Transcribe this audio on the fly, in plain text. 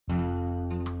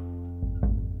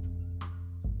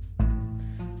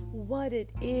what it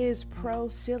is, pro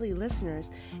silly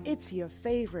listeners. It's your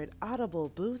favorite audible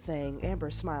blue thing, Amber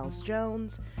Smiles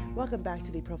Jones. Welcome back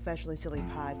to the Professionally Silly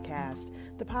Podcast,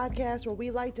 the podcast where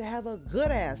we like to have a good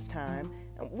ass time.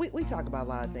 We talk about a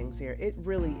lot of things here. It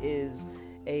really is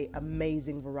a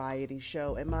amazing variety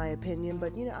show, in my opinion,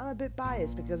 but I'm a bit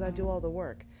biased because I do all the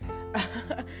work.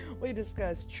 We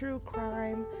discuss true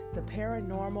crime, the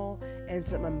paranormal, and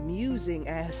some amusing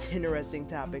ass interesting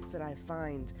topics that I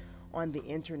find on the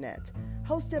internet.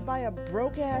 Hosted by a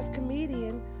broke ass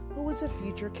comedian who is a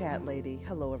future cat lady.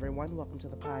 Hello everyone, welcome to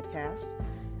the podcast.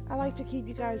 I like to keep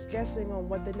you guys guessing on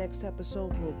what the next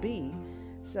episode will be,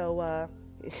 so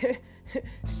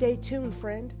stay tuned,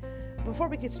 friend. Before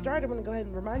we get started, I'm going to go ahead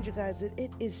and remind you guys that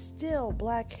it is still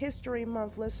Black History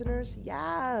Month, listeners.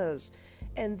 Yes!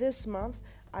 And this month,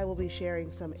 I will be sharing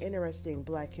some interesting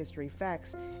Black history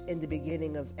facts in the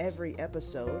beginning of every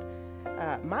episode.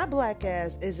 My black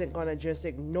ass isn't going to just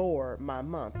ignore my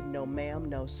month. No ma'am,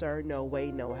 no sir, no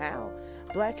way, no how.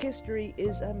 Black history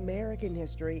is American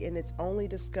history, and it's only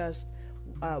discussed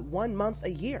 1 month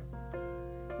a year.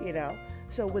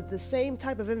 So with the same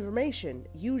type of information,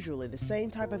 usually the same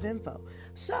type of info.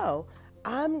 So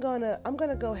I'm gonna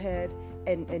go ahead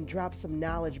and drop some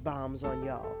knowledge bombs on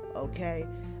y'all, okay?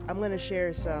 I'm gonna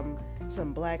share some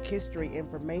Black history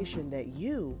information that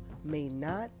you may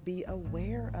not be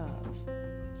aware of.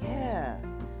 Yeah,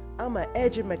 I'ma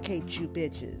educate you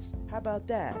bitches. How about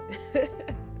that?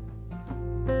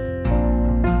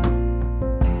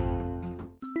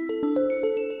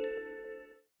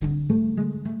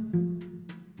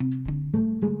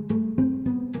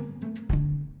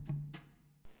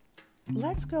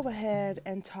 Let's go ahead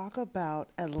and talk about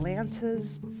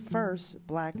Atlanta's first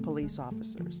Black police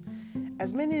officers.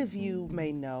 As many of you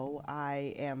may know,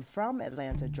 I am from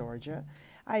Atlanta, Georgia.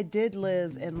 I did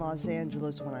live in Los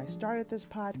Angeles when I started this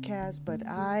podcast, but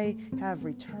I have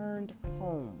returned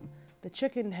home. The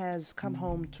chicken has come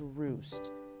home to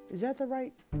roost. Is that the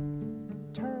right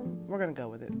term? We're going to go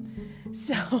with it.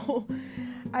 So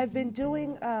I've been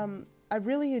doing, I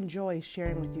really enjoy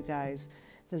sharing with you guys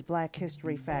this Black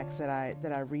history facts that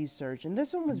I researched, and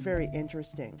this one was very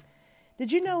interesting.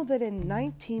 Did you know that in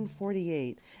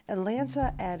 1948,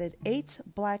 Atlanta added 8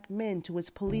 Black men to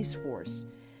its police force?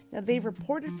 Now, they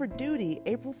reported for duty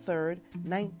April 3rd,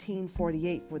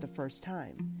 1948 for the first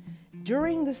time.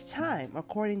 During this time,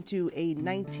 according to a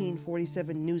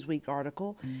 1947 Newsweek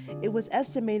article, it was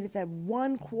estimated that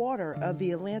 1/4 of the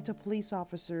Atlanta police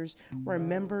officers were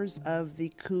members of the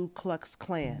Ku Klux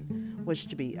Klan, which,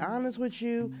 to be honest with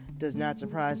you, does not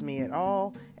surprise me at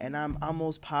all, and I'm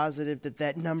almost positive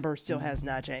that number still has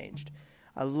not changed.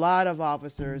 A lot of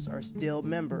officers are still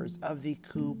members of the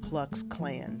Ku Klux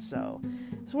Klan, so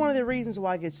it's one of the reasons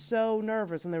why I get so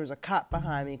nervous when there was a cop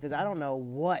behind me, because I don't know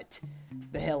what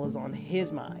the hell is on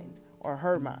his mind or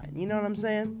her mind. You know what I'm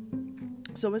saying?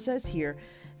 So it says here,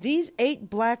 these 8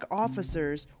 Black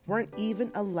officers weren't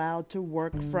even allowed to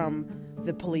work from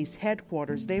the police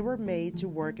headquarters. They were made to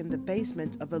work in the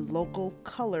basement of a local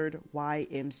colored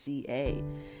YMCA.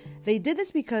 They did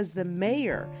this because the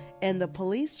mayor and the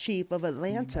police chief of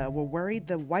Atlanta were worried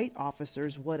the white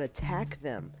officers would attack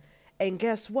them. And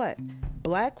guess what?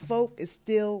 Black folk is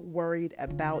still worried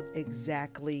about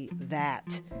exactly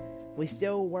that. We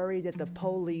still worry that the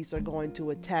police are going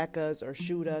to attack us or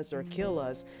shoot us or kill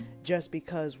us just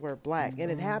because we're Black.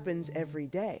 And it happens every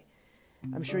day.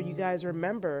 I'm sure you guys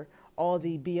remember all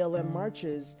the BLM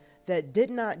marches that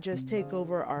did not just take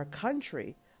over our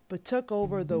country, but took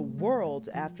over the world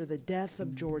after the death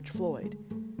of George Floyd.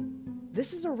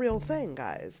 This is a real thing,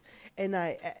 guys. And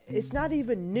it's not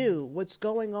even new. What's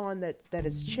going on that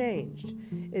has changed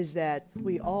is that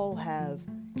we all have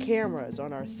cameras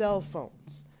on our cell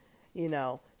phones.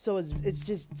 So it's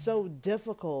just so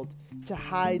difficult to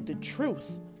hide the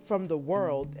truth from the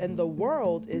world, and the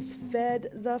world is fed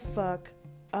the fuck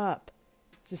up.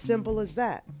 It's as simple as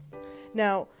that.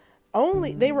 Now,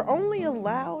 they were only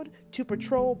allowed to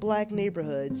patrol Black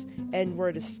neighborhoods and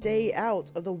were to stay out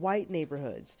of the white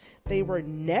neighborhoods. They were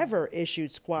never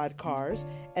issued squad cars,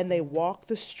 and they walked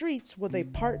the streets with a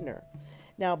partner.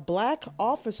 Now, Black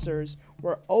officers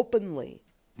were openly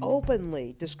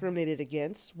discriminated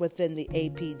against within the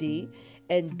APD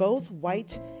in both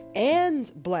white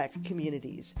and Black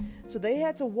communities. So they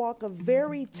had to walk a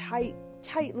very tight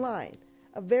line.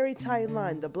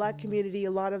 The Black community,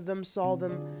 a lot of us saw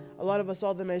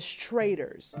them as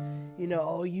traitors.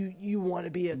 You want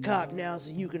to be a cop now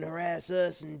so you can harass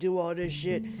us and do all this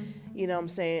shit. You know what I'm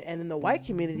saying? And then the white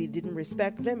community didn't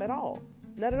respect them at all.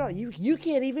 Not at all. You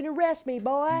can't even arrest me,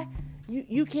 boy.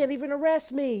 You can't even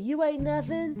arrest me. You ain't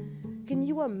nothing. Can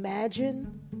you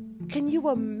imagine Can you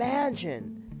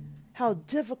imagine how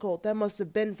difficult that must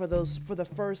have been for those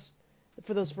first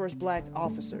black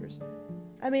officers?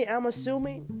 I mean, I'm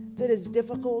assuming that it's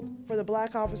difficult for the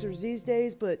black officers these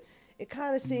days, but it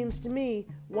kind of seems to me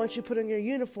once you put on your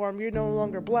uniform, you're no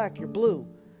longer black, you're blue,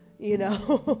 you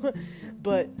know.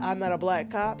 But I'm not a black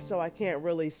cop, so I can't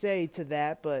really say to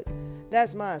that, but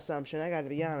that's my assumption. I got to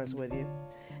be honest with you.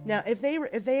 Now, if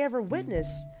they ever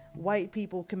witness white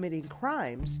people committing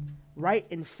crimes right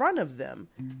in front of them,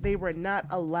 they were not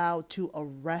allowed to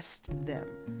arrest them.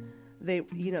 They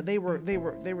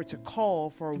were to call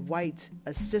for white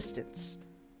assistance.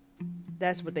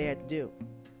 That's what they had to do.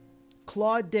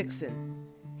 Claude Dixon,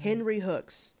 Henry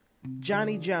Hooks,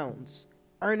 Johnny Jones,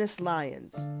 Ernest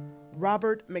Lyons,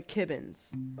 Robert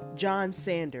McKibbins, John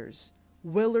Sanders,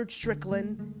 Willard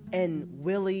Strickland, and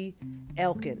Willie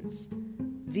Elkins.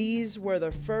 These were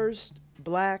the first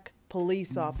black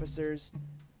police officers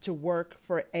to work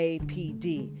for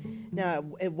APD. Now,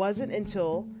 it wasn't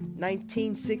until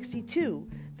 1962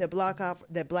 that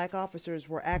black officers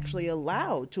were actually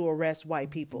allowed to arrest white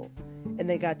people, and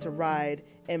they got to ride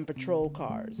in patrol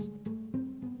cars.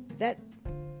 That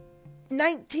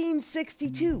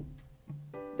 1962.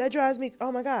 That drives me,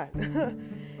 oh my God.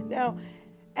 Now,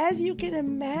 as you can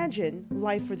imagine,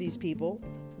 life for these people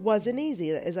wasn't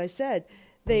easy. As I said,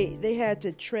 they had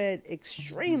to tread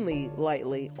extremely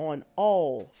lightly on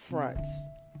all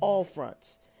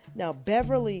fronts. Now,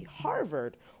 Beverly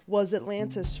Harvard was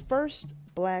Atlanta's first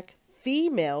black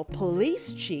female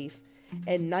police chief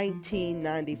in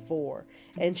 1994,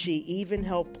 and she even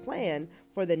helped plan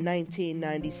for the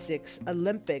 1996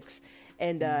 Olympics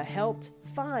and helped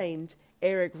find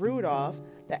Eric Rudolph,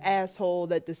 the asshole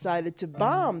that decided to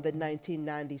bomb the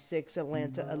 1996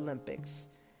 Atlanta Olympics.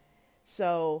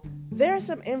 So there's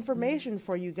some information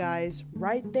for you guys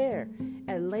right there.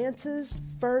 Atlanta's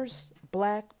first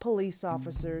black police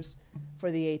officers for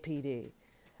the APD.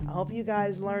 I hope you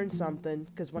guys learned something,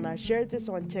 because when I shared this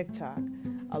on TikTok,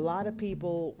 a lot of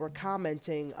people were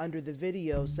commenting under the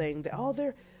video saying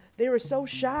that, they were so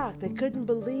shocked. They couldn't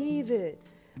believe it.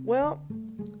 Well,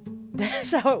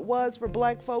 that's how it was for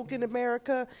black folk in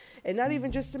America, and not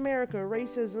even just America.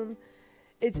 Racism,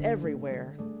 it's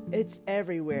everywhere. It's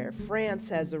everywhere. France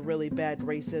has a really bad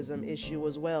racism issue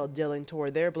as well, dealing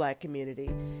toward their black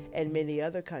community, and many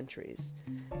other countries.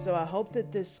 So I hope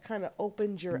that this kind of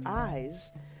opened your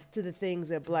eyes to the things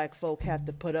that black folk have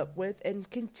to put up with and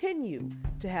continue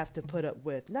to have to put up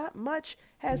with. Not much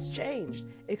has changed,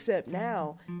 except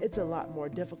now it's a lot more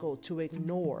difficult to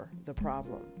ignore the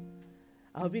problem.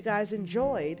 I hope you guys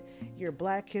enjoyed your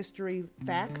Black History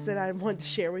facts that I want to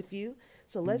share with you.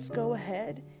 So let's go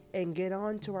ahead and get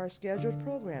on to our scheduled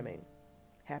programming.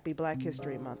 Happy Black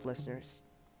History Month, listeners.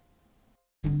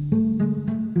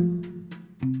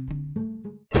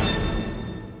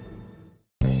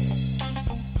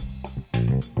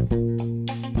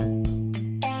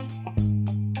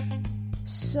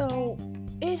 So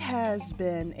it has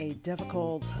been a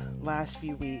difficult last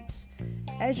few weeks.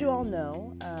 As you all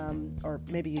know, or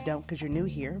maybe you don't because you're new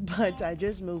here, but I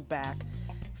just moved back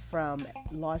from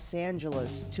Los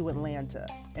Angeles to Atlanta,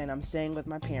 and I'm staying with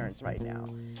my parents right now.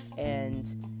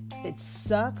 And it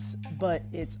sucks, but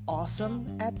it's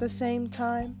awesome at the same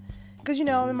time. Because,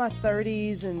 I'm in my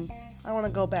 30s and I want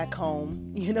to go back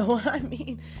home. You know what I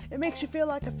mean? It makes you feel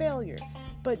like a failure.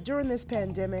 But during this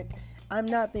pandemic, I'm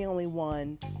not the only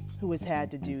one who has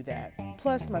had to do that.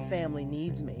 Plus, my family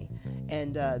needs me.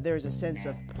 And there's a sense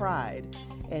of pride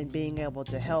in being able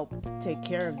to help take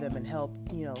care of them and help,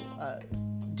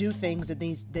 do things that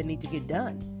need to get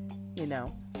done,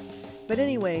 But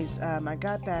anyways, I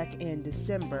got back in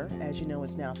December. As you know,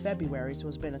 it's now February, so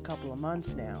it's been a couple of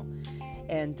months now.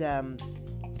 And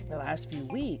the last few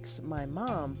weeks, my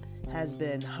mom has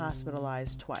been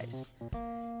hospitalized twice.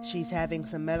 She's having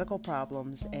some medical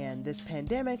problems, and this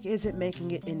pandemic isn't making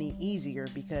it any easier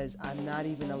because I'm not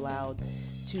even allowed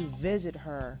to visit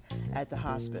her at the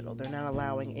hospital. They're not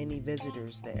allowing any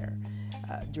visitors there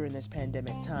during this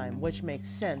pandemic time, which makes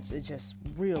sense. It just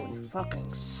really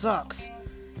fucking sucks,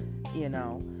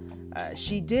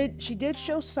 She did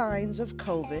show signs of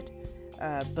COVID,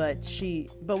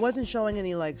 but wasn't showing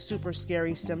any like super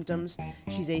scary symptoms.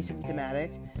 She's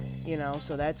asymptomatic,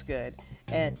 so that's good.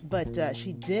 But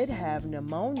she did have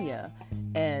pneumonia,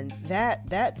 and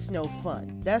that's no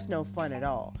fun. That's no fun at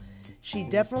all. She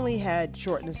definitely had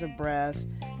shortness of breath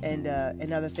and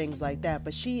other things like that,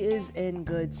 but she is in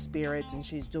good spirits and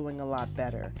she's doing a lot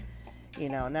better.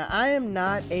 Now I am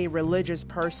not a religious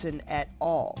person at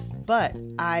all, but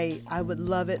I would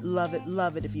love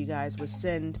it if you guys would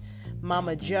send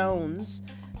Mama Jones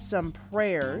some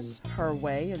prayers her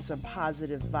way and some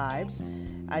positive vibes.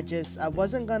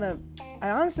 I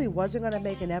honestly wasn't gonna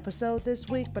make an episode this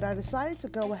week, but I decided to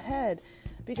go ahead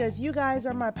because you guys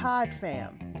are my pod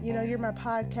fam. You're my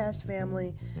podcast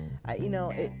family.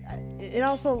 It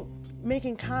also,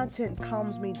 making content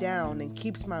calms me down and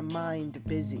keeps my mind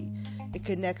busy. It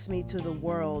connects me to the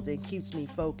world and keeps me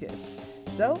focused.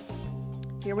 So,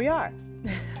 here we are.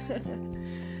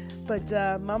 But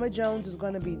Mama Jones is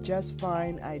going to be just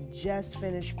fine. I just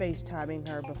finished FaceTiming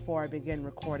her before I began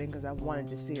recording because I wanted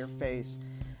to see her face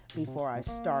before I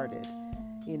started,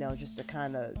 just to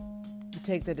kind of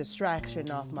take the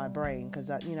distraction off my brain because,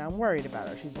 I'm worried about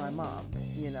her. She's my mom,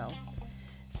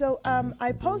 So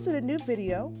I posted a new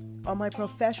video on my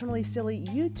Professionally Silly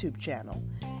YouTube channel,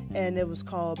 and it was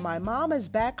called My Mom is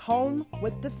Back Home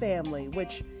with the Family,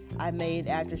 which I made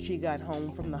after she got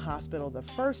home from the hospital the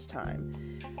first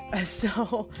time.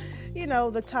 So,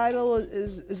 the title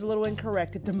is a little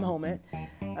incorrect at the moment,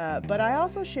 but I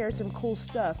also shared some cool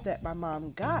stuff that my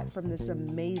mom got from this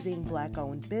amazing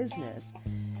Black-owned business.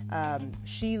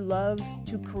 She loves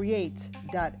to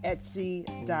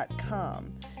create.etsy.com.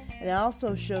 And I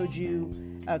also showed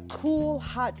you a cool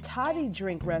hot toddy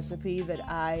drink recipe that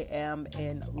I am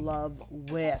in love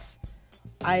with.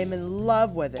 I am in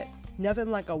love with it.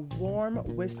 Nothing like a warm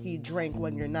whiskey drink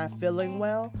when you're not feeling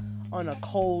well on a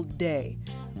cold day.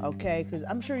 Okay? Because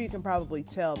I'm sure you can probably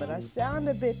tell that I sound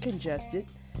a bit congested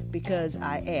because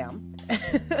I am.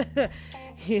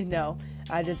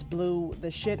 I just blew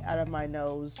the shit out of my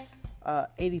nose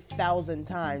 80,000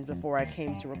 times before I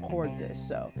came to record this.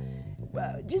 So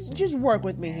just work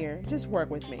with me here. Just work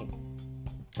with me.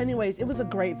 Anyways, it was a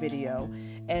great video,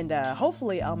 and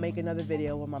hopefully I'll make another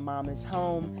video when my mom is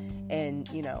home and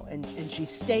she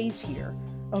stays here.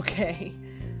 Okay.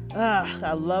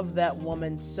 I love that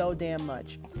woman so damn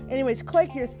much. Anyways,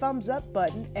 click your thumbs up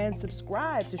button and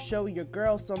subscribe to show your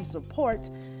girl some support,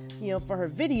 for her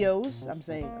videos. I'm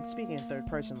speaking in third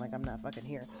person like I'm not fucking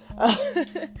here.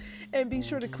 And be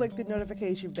sure to click the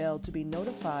notification bell to be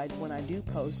notified when I do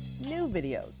post new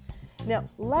videos. Now,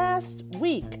 last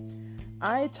week,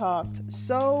 I talked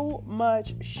so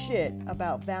much shit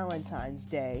about Valentine's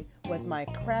Day with my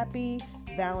crappy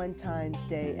Valentine's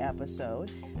Day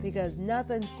episode because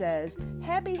nothing says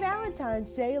Happy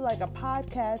Valentine's Day like a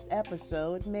podcast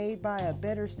episode made by a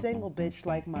bitter single bitch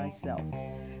like myself.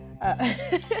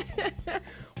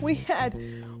 We had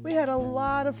a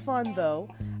lot of fun though.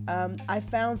 I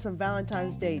found some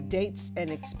Valentine's Day dates and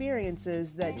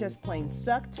experiences that just plain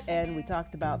sucked, and we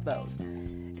talked about those.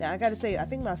 Now, I gotta say, I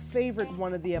think my favorite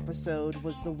one of the episode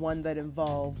was the one that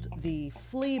involved the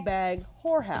Fleabag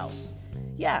whorehouse.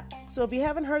 Yeah, so if you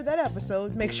haven't heard that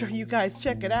episode, make sure you guys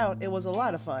check it out. It was a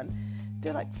lot of fun.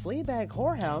 They're like, Fleabag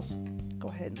whorehouse? Go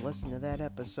ahead and listen to that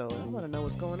episode. I want to know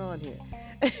what's going on here.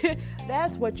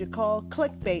 That's what you call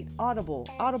clickbait, audible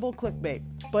clickbait.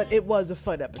 But it was a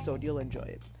fun episode. You'll enjoy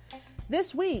it.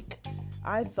 This week,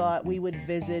 I thought we would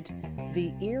visit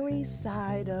the eerie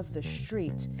side of the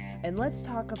street, and let's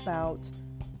talk about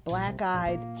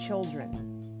black-eyed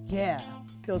children. Yeah,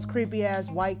 those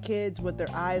creepy-ass white kids with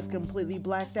their eyes completely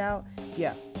blacked out.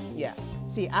 Yeah.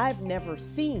 See, I've never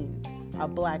seen a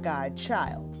black-eyed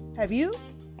child. Have you?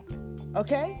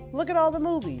 Okay, look at all the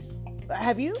movies.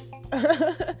 Have you?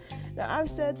 Now, I've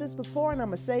said this before, and I'm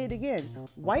going to say it again.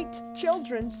 White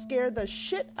children scare the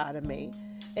shit out of me.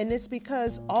 And it's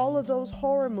because all of those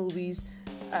horror movies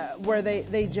where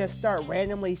they just start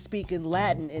randomly speaking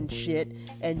Latin and shit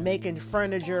and making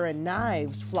furniture and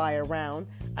knives fly around.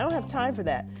 I don't have time for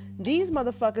that. These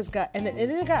motherfuckers got, and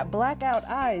they got blackout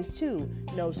eyes too.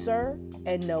 No sir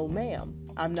and no ma'am.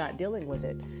 I'm not dealing with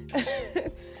it.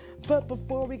 But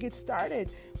before we get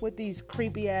started with these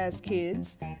creepy ass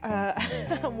kids,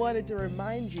 I wanted to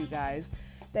remind you guys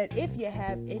that if you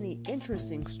have any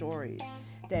interesting stories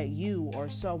that you or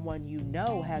someone you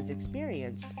know has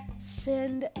experienced,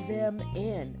 send them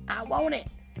in. I want it.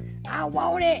 I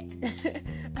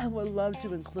would love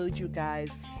to include you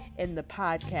guys in the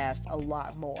podcast a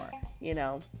lot more,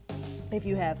 If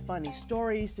you have funny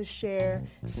stories to share,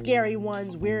 scary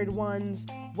ones, weird ones,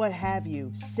 what have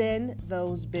you, send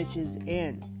those bitches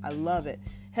in. I love it.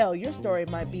 Hell, your story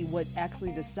might be what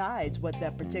actually decides what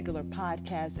that particular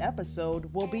podcast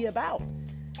episode will be about.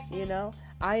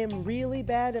 I am really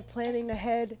bad at planning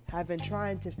ahead. I've been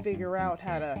trying to figure out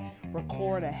how to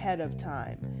record ahead of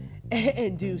time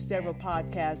and do several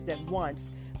podcasts at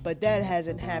once, but that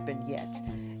hasn't happened yet.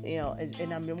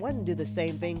 And I've been wanting to do the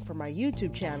same thing for my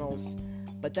YouTube channels,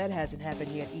 but that hasn't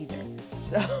happened yet either.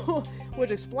 So,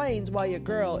 which explains why your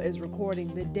girl is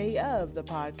recording the day of the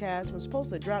podcast was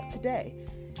supposed to drop today.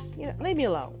 Leave me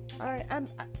alone. All right,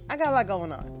 I got a lot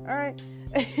going on. All right.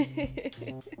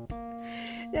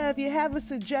 Now, if you have a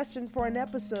suggestion for an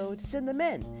episode, send them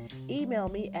in. Email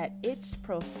me at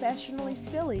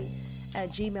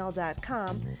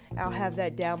itsprofessionallysilly@gmail.com. I'll have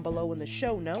that down below in the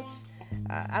show notes.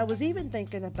 I was even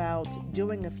thinking about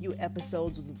doing a few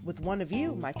episodes with one of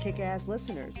you, my kick-ass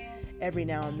listeners, every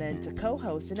now and then to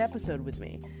co-host an episode with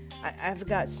me. I've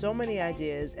got so many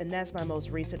ideas, and that's my most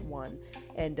recent one.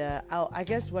 And I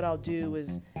guess what I'll do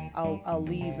is I'll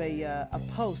leave a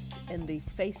post in the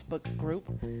Facebook group,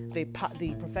 the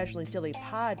Professionally Silly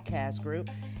podcast group.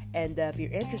 And if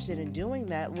you're interested in doing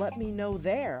that, let me know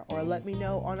there, or let me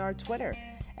know on our Twitter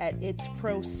at It's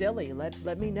Pro Silly.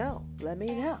 Let me know. Let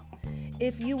me know.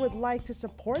 If you would like to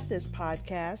support this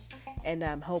podcast, and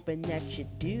I'm hoping that you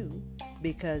do,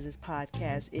 because this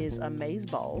podcast is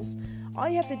amazeballs, all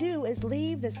you have to do is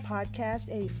leave this podcast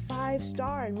a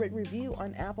 5-star and written review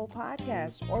on Apple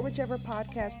Podcasts or whichever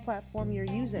podcast platform you're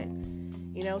using.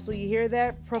 So you hear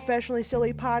that, Professionally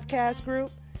Silly podcast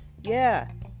group? Yeah,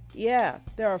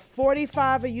 there are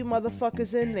 45 of you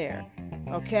motherfuckers in there,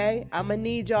 okay? I'm gonna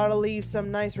need y'all to leave some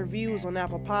nice reviews on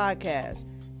Apple Podcasts.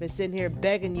 Been sitting here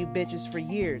begging you bitches for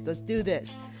years. Let's do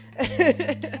this.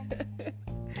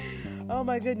 Oh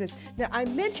my goodness. Now, I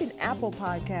mentioned Apple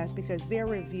Podcasts because their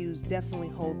reviews definitely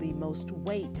hold the most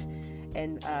weight.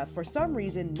 And for some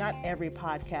reason, not every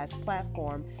podcast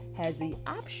platform has the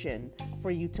option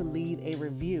for you to leave a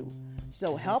review.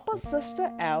 So help a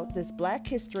sister out this Black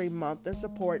History Month and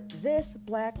support this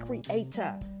Black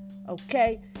creator.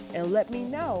 Okay? And let me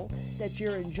know that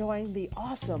you're enjoying the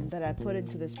awesome that I put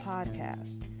into this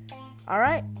podcast. All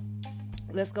right?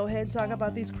 Let's go ahead and talk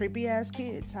about these creepy ass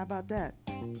kids. How about that?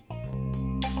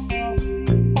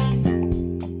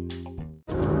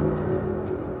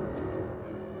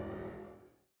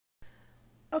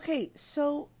 Okay,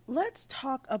 so let's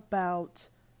talk about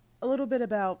a little bit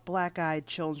about black-eyed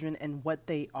children and what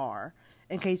they are,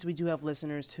 in case we do have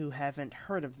listeners who haven't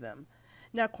heard of them.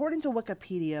 Now, according to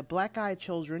Wikipedia, black-eyed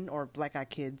children, or black-eyed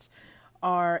kids,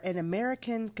 are an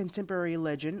American contemporary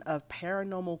legend of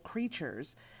paranormal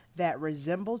creatures that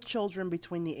resemble children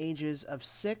between the ages of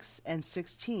 6 and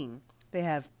 16. They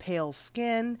have pale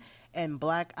skin and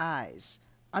black eyes.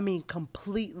 I mean,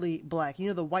 completely black. You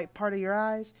know the white part of your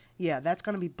eyes? Yeah, that's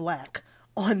going to be black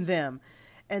on them.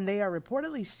 And they are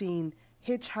reportedly seen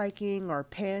hitchhiking or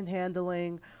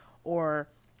panhandling, or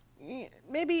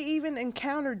maybe even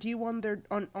encountered you on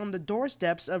the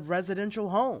doorsteps of residential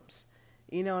homes.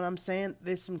 You know what I'm saying?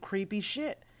 There's some creepy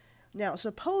shit. Now,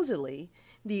 supposedly,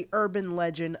 the urban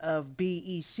legend of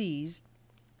BECs,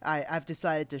 I've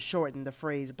decided to shorten the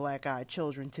phrase black-eyed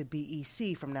children to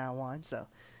BEC from now on, so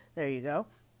there you go.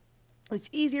 It's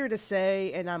easier to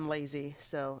say, and I'm lazy,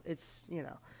 so it's,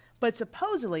 But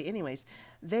supposedly, anyways,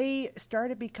 they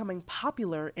started becoming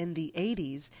popular in the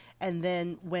 80s, and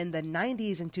then when the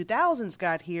 90s and 2000s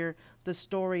got here, the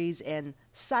stories and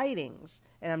sightings,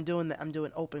 and I'm doing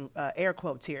open air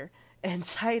quotes here, and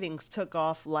sightings took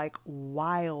off like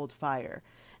wildfire.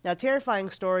 Now,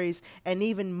 terrifying stories and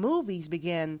even movies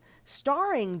began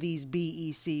starring these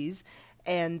BECs,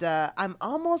 and I'm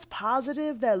almost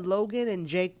positive that Logan and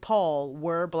Jake Paul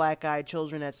were black-eyed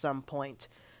children at some point.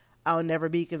 I'll never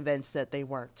be convinced that they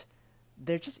weren't.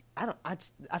 They're just, I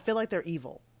feel like they're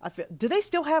evil. Do they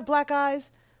still have black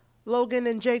eyes? Logan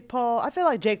and Jake Paul? I feel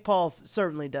like Jake Paul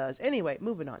certainly does. Anyway,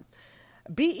 moving on.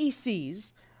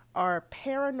 BECs are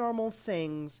paranormal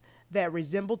things that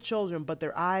resemble children, but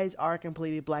their eyes are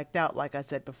completely blacked out, like I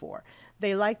said before.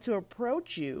 They like to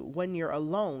approach you when you're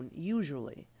alone,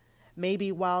 usually.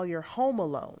 Maybe while you're home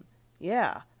alone.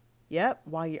 Yeah. Yep,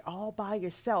 while you're all by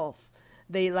yourself.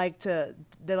 They like to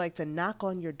knock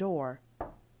on your door.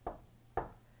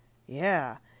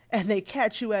 Yeah. And they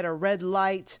catch you at a red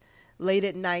light late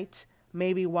at night,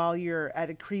 maybe while you're at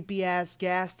a creepy ass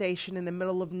gas station in the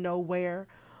middle of nowhere,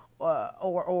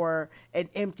 or an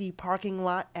empty parking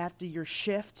lot after your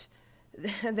shift.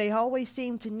 They always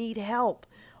seem to need help,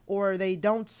 or they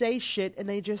don't say shit and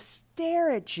they just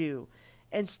stare at you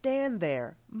and stand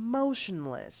there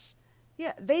motionless.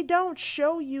 Yeah, they don't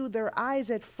show you their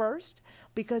eyes at first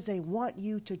because they want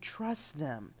you to trust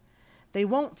them. They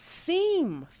won't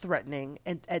seem threatening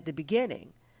at the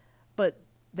beginning, but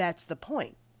that's the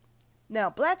point. Now,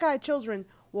 black-eyed children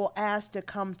will ask to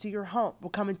come into your home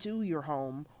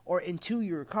or into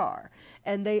your car,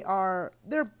 and they're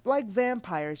like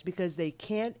vampires because they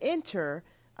can't enter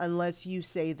unless you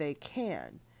say they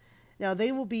can. Now,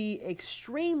 they will be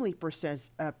extremely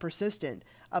persistent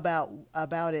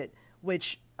about it,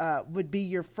 which would be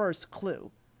your first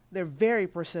clue. They're very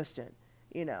persistent,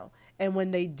 And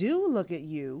when they do look at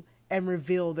you and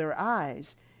reveal their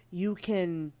eyes, you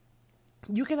can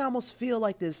almost feel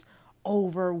like this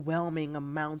overwhelming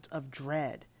amount of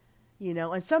dread,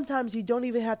 and sometimes you don't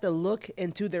even have to look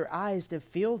into their eyes to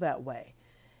feel that way.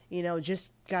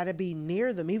 Just got to be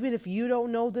near them. Even if you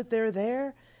don't know that they're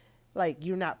there, like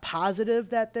you're not positive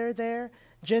that they're there,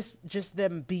 just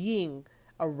them being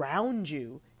around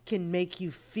you can make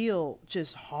you feel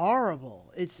just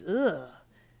horrible. It's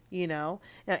Now,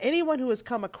 anyone who has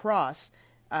come across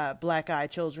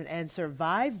black-eyed children and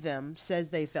survived them says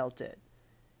they felt it.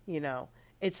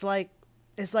 It's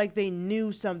like they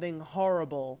knew something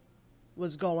horrible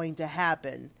was going to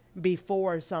happen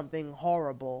before something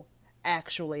horrible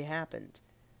actually happened.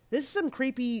 This is some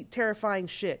creepy, terrifying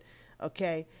shit,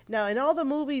 okay? Now, in all the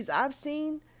movies I've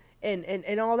seen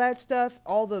and all that stuff,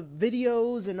 all the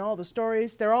videos and all the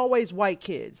stories, they're always white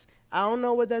kids. I don't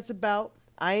know what that's about.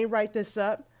 I ain't write this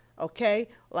up, okay?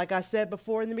 Like I said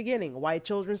before in the beginning, white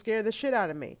children scare the shit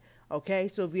out of me, okay?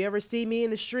 So if you ever see me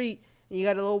in the street and you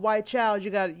got a little white child,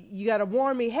 you got to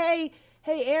warn me, hey,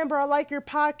 Amber, I like your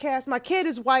podcast. My kid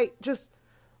is white. Just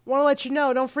want to let you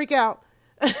know, don't freak out.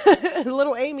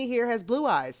 Little Amy here has blue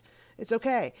eyes. It's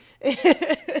okay.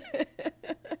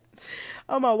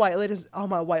 All my white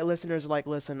listeners are like,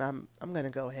 listen, I'm gonna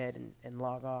go ahead and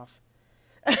log off.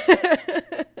 All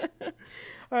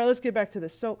right, let's get back to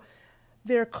this. So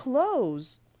their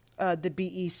clothes, the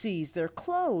BECs, their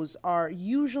clothes are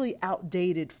usually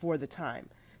outdated for the time.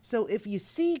 So if you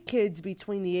see kids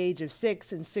between the age of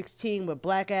 6 and 16 with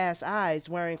black ass eyes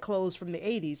wearing clothes from the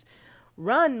 80s,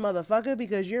 run, motherfucker,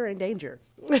 because you're in danger.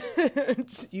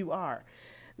 You are.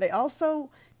 They also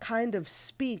kind of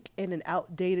speak in an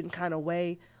outdated kind of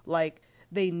way, like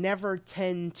they never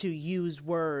tend to use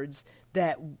words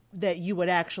that you would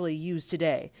actually use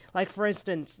today. Like, for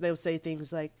instance, they'll say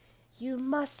things like, "You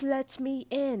must let me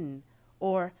in,"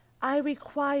 or "I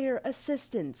require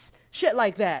assistance." Shit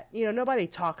like that. Nobody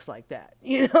talks like that.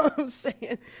 You know what I'm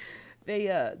saying?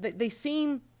 They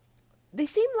seem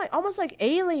like almost like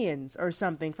aliens or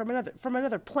something from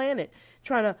another planet,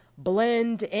 trying to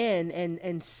blend in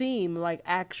and seem like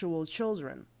actual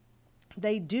children.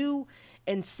 They do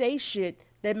and say shit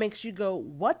that makes you go,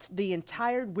 what the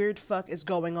entire weird fuck is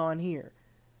going on here?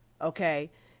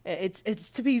 Okay?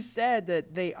 It's to be said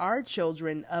that they are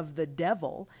children of the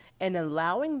devil, and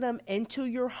allowing them into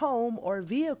your home or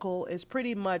vehicle is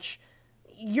pretty much,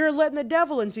 you're letting the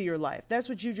devil into your life. That's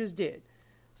what you just did.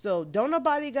 So don't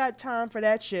nobody got time for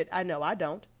that shit. I know I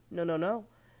don't. No.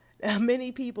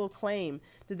 Many people claim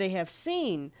that they have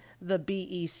seen the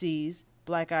BECs,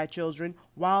 black-eyed children,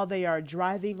 while they are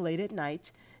driving late at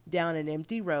night down an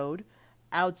empty road,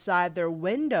 outside their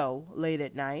window late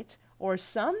at night, or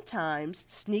sometimes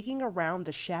sneaking around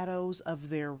the shadows of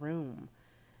their room.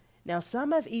 Now,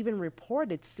 some have even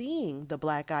reported seeing the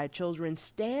black-eyed children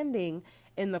standing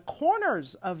in the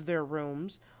corners of their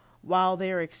rooms while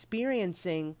they're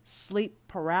experiencing sleep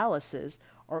paralysis,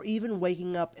 or even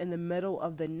waking up in the middle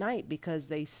of the night because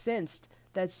they sensed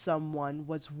that someone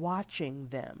was watching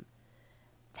them.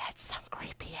 That's some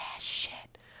creepy ass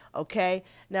shit. Okay?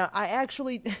 Now, I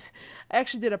actually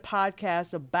did a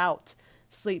podcast about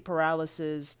sleep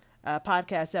paralysis,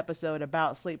 podcast episode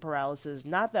about sleep paralysis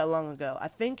not that long ago. I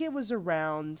think it was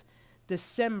around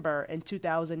December in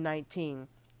 2019.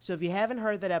 So if you haven't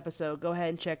heard that episode, go ahead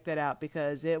and check that out,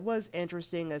 because it was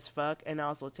interesting as fuck and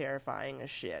also terrifying as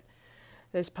shit.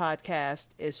 This podcast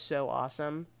is so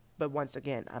awesome, but once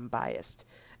again, I'm biased.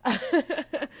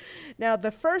 Now,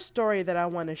 the first story that I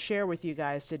want to share with you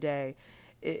guys today,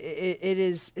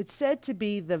 it's said to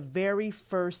be the very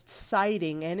first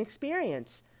sighting and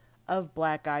experience of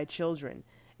black-eyed children.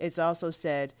 It's also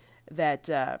said that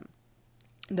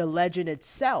the legend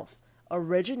itself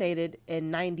originated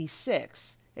in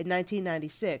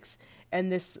 1996, and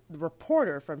this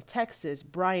reporter from Texas,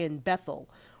 Brian Bethel,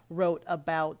 wrote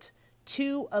about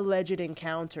 2 alleged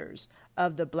encounters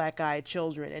of the black-eyed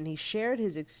children, and he shared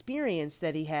his experience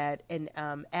that he had in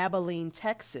Abilene,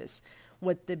 Texas,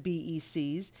 with the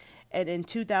BECs. And in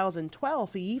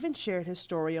 2012, he even shared his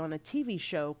story on a TV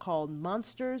show called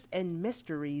Monsters and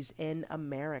Mysteries in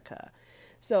America.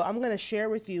 So I'm going to share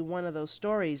with you one of those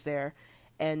stories there.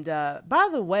 And by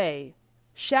the way,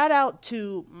 shout out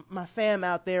to my fam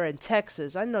out there in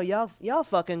Texas. I know y'all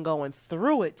fucking going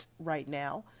through it right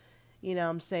now. You know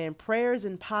what I'm saying? Prayers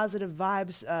and positive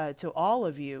vibes to all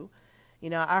of you.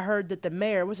 You know, I heard that the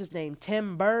mayor, what's his name,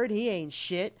 Tim Bird, he ain't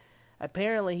shit.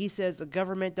 Apparently he says the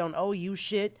government don't owe you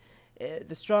shit.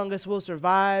 The strongest will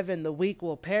survive and the weak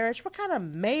will perish. What kind of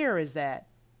mayor is that?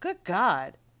 Good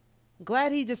God.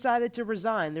 Glad he decided to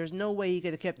resign. There's no way he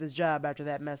could have kept this job after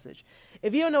that message.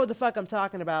 If you don't know what the fuck I'm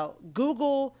talking about,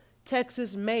 Google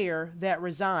Texas mayor that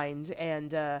resigned,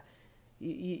 and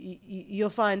you'll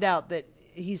find out that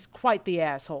he's quite the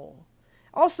asshole.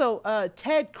 Also,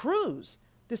 Ted Cruz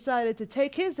decided to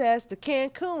take his ass to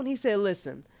Cancun. He said,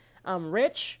 listen, I'm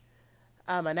rich,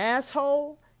 I'm an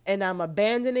asshole, and I'm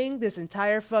abandoning this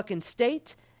entire fucking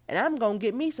state, and I'm gonna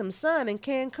get me some sun in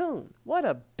Cancun. What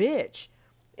a bitch.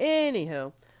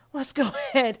 Anywho, let's go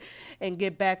ahead and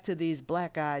get back to these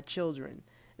black-eyed children.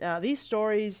 Now, these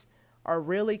stories are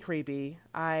really creepy.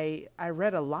 I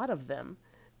read a lot of them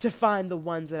to find the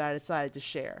ones that I decided to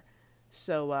share.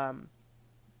 So,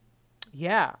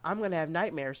 yeah, I'm going to have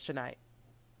nightmares tonight.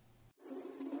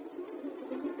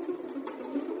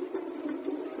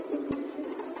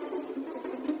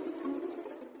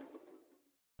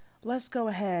 Let's go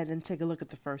ahead and take a look at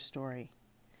the first story.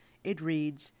 It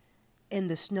reads, in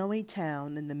the snowy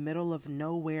town in the middle of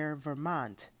nowhere,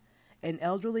 Vermont, an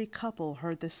elderly couple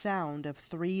heard the sound of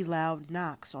 3 loud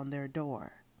knocks on their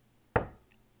door.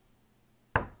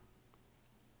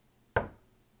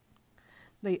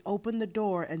 They opened the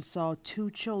door and saw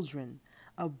 2 children,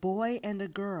 a boy and a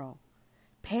girl.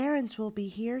 Parents will be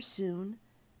here soon.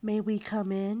 May we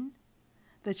come in?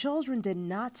 The children did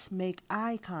not make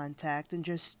eye contact and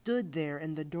just stood there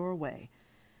in the doorway.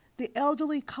 The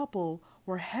elderly couple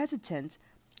were hesitant,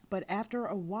 but after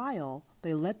a while,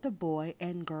 they let the boy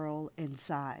and girl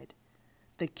inside.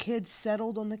 The kids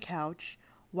settled on the couch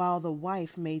while the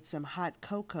wife made some hot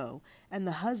cocoa and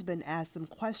the husband asked them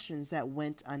questions that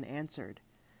went unanswered.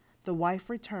 The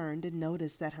wife returned and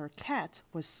noticed that her cat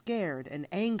was scared and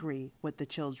angry with the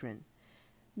children.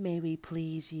 May we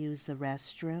please use the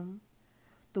restroom?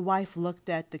 The wife looked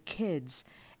at the kids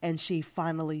and she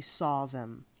finally saw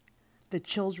them. The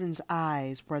children's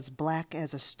eyes were as black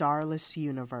as a starless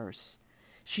universe.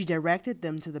 She directed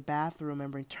them to the bathroom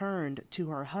and returned to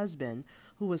her husband,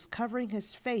 who was covering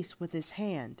his face with his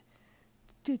hand.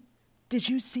 Did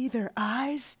you see their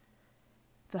eyes?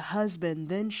 The husband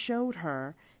then showed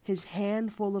her his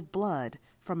hand full of blood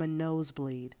from a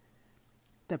nosebleed.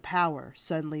 The power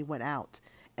suddenly went out,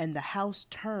 and the house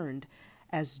turned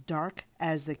as dark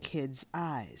as the kids'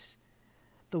 eyes.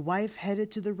 The wife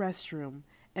headed to the restroom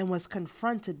and was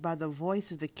confronted by the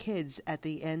voice of the kids at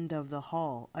the end of the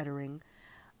hall, uttering,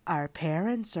 "Our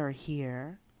parents are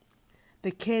here."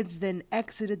 The kids then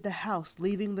exited the house,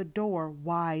 leaving the door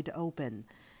wide open,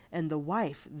 and the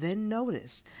wife then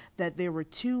noticed that there were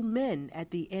 2 men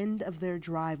at the end of their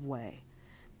driveway.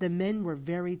 The men were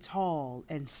very tall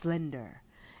and slender,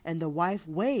 and the wife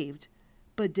waved,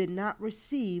 but did not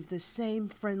receive the same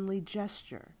friendly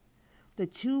gesture. The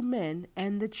 2 men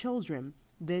and the children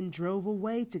then drove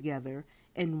away together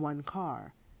in one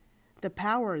car. The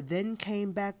power then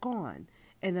came back on,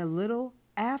 and a little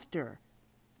later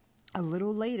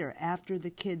after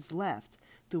the kids left,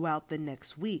 throughout the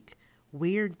next week,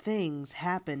 weird things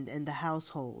happened in the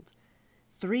household.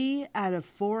 3 out of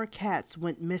 4 cats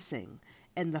went missing,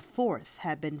 and the 4th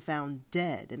had been found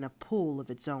dead in a pool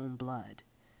of its own blood.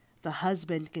 The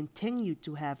husband continued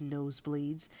to have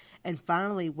nosebleeds and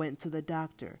finally went to the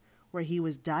doctor, where he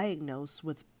was diagnosed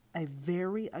with a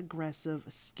very aggressive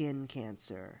skin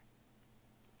cancer.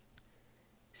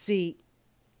 See,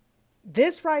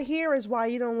 this right here is why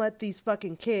you don't let these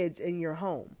fucking kids in your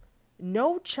home.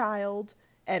 No child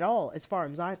at all, as far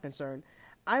as I'm concerned.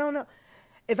 I don't know.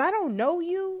 If I don't know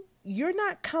you, you're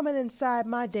not coming inside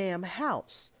my damn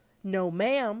house. No,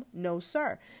 ma'am. No,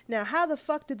 sir. Now, how the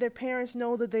fuck did their parents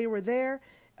know that they were there?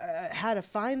 How to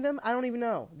find them? I don't even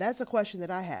know. That's a question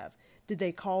that I have. Did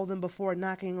they call them before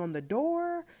knocking on the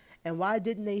door? And why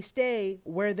didn't they stay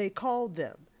where they called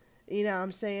them? You know what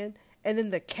I'm saying? And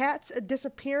then the cats are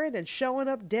disappearing and showing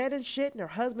up dead and shit, and her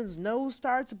husband's nose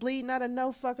starts bleeding out of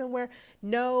no fucking where.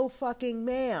 No fucking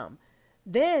ma'am.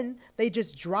 Then they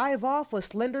just drive off with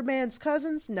Slender Man's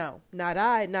cousins? No, not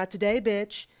I. Not today,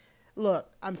 bitch.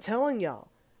 Look, I'm telling y'all.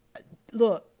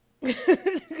 Look.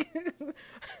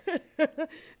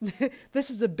 This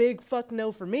is a big fuck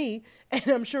no for me, and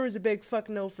I'm sure it's a big fuck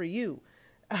no for you.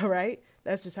 All right?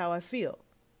 That's just how I feel.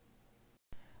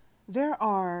 There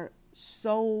are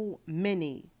so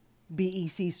many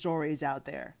BEC stories out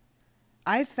there.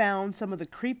 I found some of the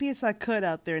creepiest I could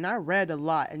out there, and I read a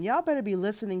lot. And y'all better be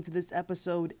listening to this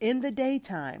episode in the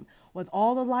daytime with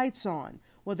all the lights on,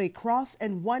 with a cross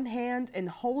in one hand and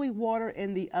holy water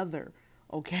in the other.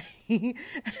 Okay?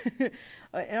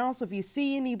 And also, if you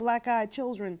see any black-eyed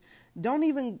children, don't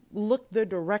even look their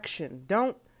direction.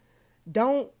 Don't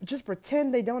just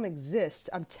pretend they don't exist.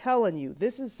 I'm telling you,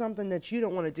 this is something that you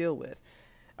don't want to deal with.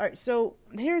 All right, so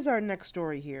here's our next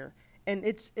story here, and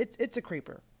it's a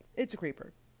creeper. It's a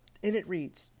creeper, and it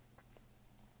reads,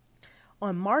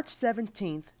 on March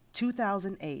 17th,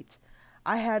 2008.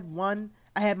 I had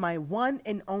my one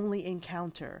and only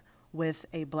encounter with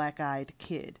a black-eyed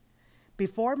kid.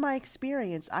 Before my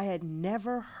experience, I had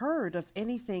never heard of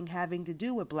anything having to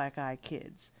do with black-eyed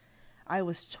kids. I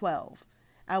was 12.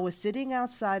 I was sitting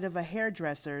outside of a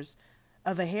hairdresser's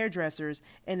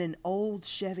in an old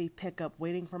Chevy pickup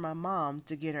waiting for my mom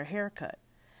to get her hair cut.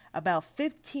 About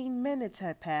 15 minutes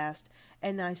had passed,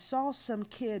 and I saw some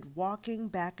kid walking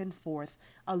back and forth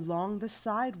along the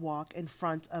sidewalk in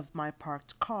front of my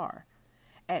parked car.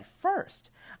 At first,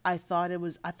 I thought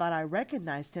I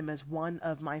recognized him as one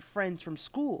of my friends from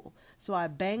school, so I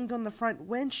banged on the front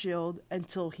windshield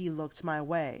until he looked my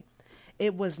way.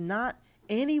 It was not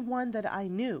anyone that I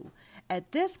knew.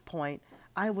 At this point,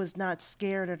 I was not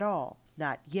scared at all,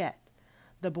 not yet.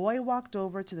 The boy walked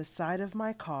over to the side of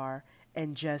my car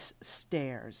and just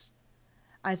stares.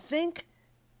 I think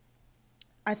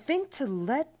to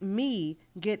let me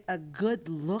get a good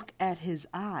look at his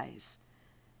eyes,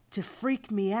 to freak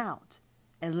me out.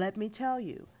 And let me tell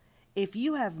you, if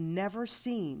you have never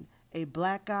seen a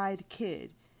black-eyed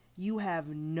kid, you have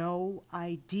no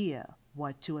idea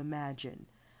what to imagine.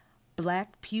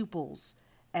 Black pupils,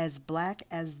 as black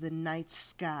as the night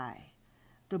sky.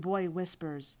 The boy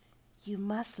whispers, "You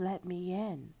must let me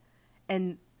in."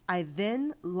 And I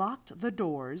then locked the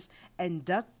doors and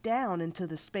ducked down into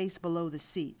the space below the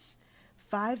seats.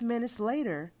 5 minutes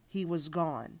later, he was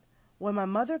gone. When my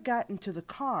mother got into the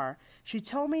car, she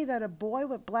told me that a boy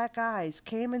with black eyes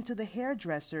came into the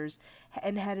hairdresser's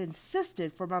and had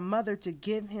insisted for my mother to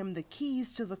give him the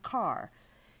keys to the car.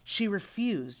 She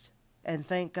refused, and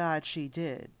thank God she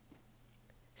did.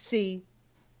 See,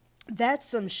 that's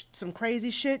some crazy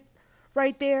shit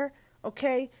right there,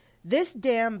 okay? This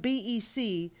damn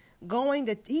BEC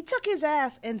he took his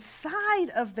ass inside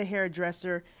of the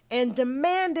hairdresser and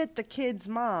demanded the kid's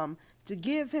mom to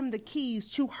give him the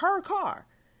keys to her car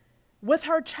with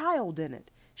her child in it.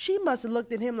 She must have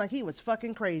looked at him like he was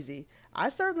fucking crazy. I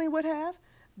certainly would have.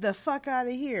 The fuck out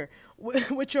of here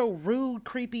with your rude,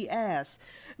 creepy ass.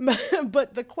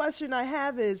 But the question I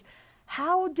have is,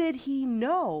 how did he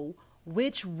know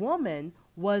which woman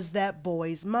was that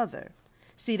boy's mother?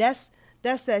 See, that's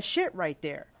that shit right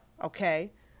there,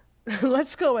 okay?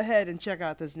 Let's go ahead and check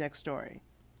out this next story.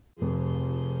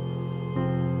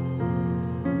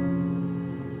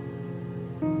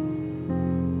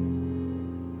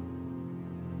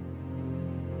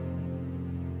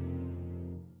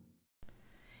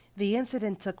 The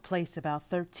incident took place about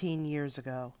 13 years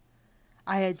ago.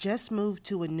 I had just moved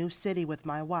to a new city with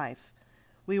my wife.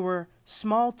 We were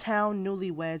small-town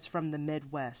newlyweds from the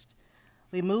Midwest.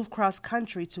 We moved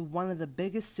cross-country to one of the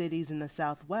biggest cities in the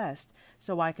Southwest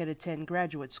so I could attend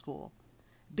graduate school.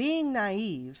 Being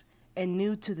naive and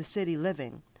new to the city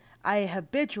living, I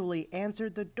habitually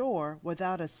answered the door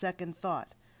without a second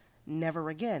thought. Never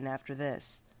again after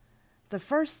this. The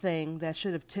first thing that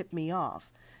should have tipped me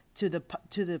off to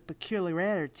the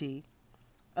peculiarity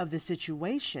of the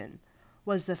situation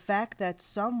was the fact that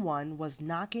someone was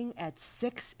knocking at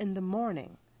 6 in the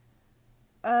morning.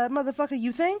 Motherfucker,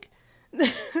 you think?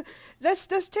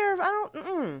 That's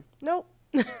terrible. Nope.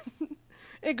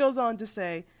 It goes on to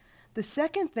say, the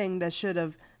second thing that should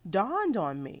have dawned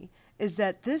on me is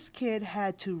that this kid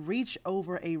had to reach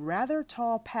over a rather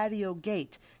tall patio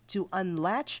gate to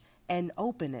unlatch and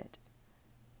open it.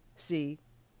 See,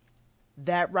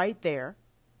 that right there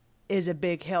is a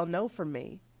big hell no for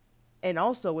me. And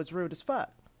also it's rude as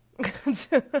fuck.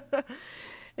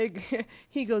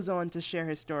 He goes on to share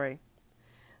his story.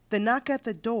 The knock at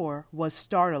the door was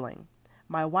startling.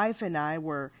 My wife and I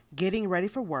were getting ready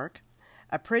for work,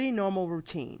 a pretty normal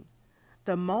routine.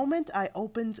 The moment I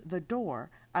opened the door,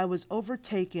 I was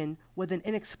overtaken with an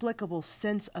inexplicable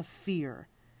sense of fear.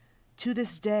 To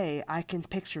this day, I can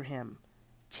picture him.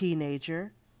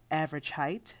 Teenager, average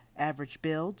height, average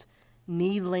build,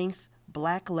 knee-length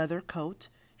black leather coat,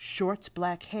 short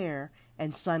black hair,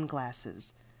 and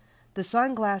sunglasses. The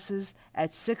sunglasses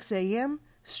at 6 a.m.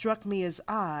 struck me as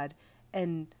odd,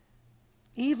 and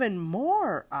even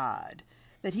more odd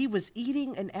that he was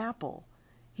eating an apple.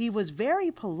 He was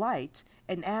very polite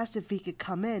and asked if he could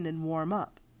come in and warm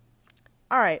up.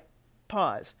 All right,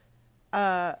 pause.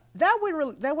 That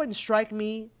wouldn't strike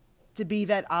me to be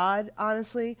that odd,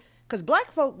 honestly, because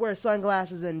black folk wear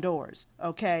sunglasses indoors,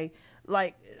 okay?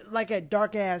 Like at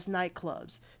dark-ass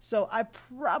nightclubs. So I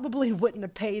probably wouldn't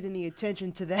have paid any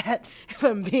attention to that if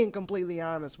I'm being completely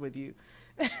honest with you.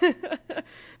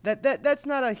 That's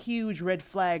not a huge red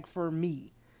flag for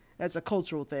me. That's a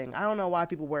cultural thing. I don't know why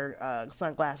people wear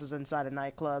sunglasses inside of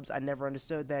nightclubs. I never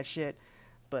understood that shit.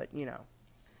 But,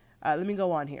 let me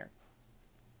go on here.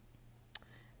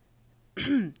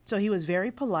 So he was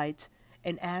very polite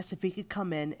and asked if he could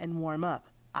come in and warm up.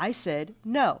 I said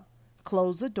no,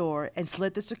 closed the door, and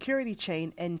slid the security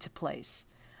chain into place.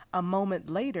 A moment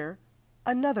later,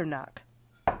 another knock.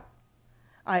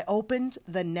 I opened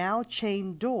the now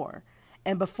chained door,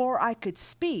 and before I could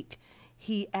speak,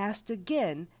 he asked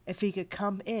again if he could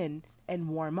come in and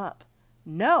warm up.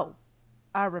 No,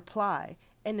 I replied,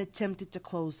 and attempted to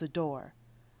close the door.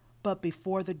 But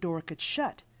before the door could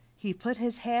shut, he put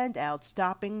his hand out,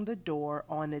 stopping the door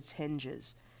on its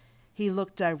hinges. He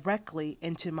looked directly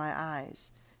into my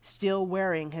eyes, still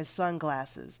wearing his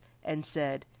sunglasses, and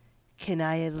said, "Can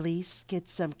I at least get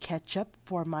some ketchup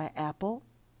for my apple?"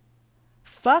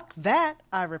 "Fuck that,"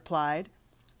 I replied,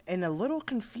 and a little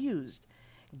confused.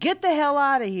 "Get the hell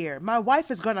out of here. My wife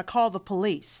is going to call the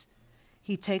police."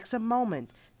 He takes a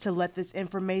moment to let this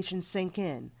information sink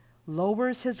in,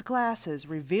 lowers his glasses,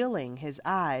 revealing his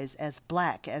eyes as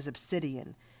black as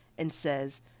obsidian, and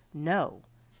says, "No,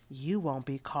 you won't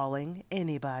be calling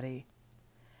anybody."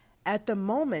 At the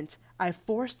moment, I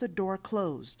forced the door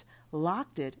closed,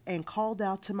 locked it, and called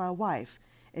out to my wife,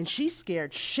 and she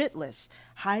scared shitless,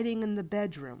 hiding in the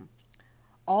bedroom.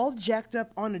 All jacked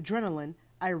up on adrenaline,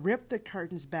 I ripped the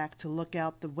curtains back to look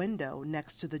out the window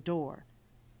next to the door.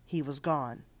 He was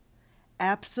gone.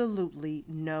 Absolutely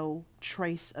no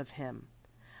trace of him.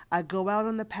 I go out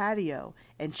on the patio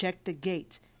and check the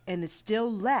gate, and it's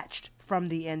still latched from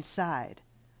the inside.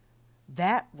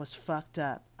 That was fucked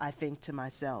up, I think to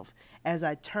myself. As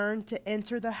I turned to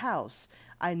enter the house,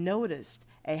 I noticed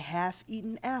a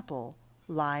half-eaten apple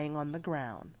lying on the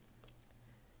ground.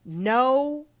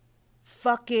 No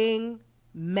fucking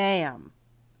ma'am.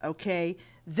 Okay?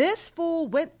 This fool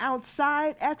went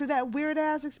outside after that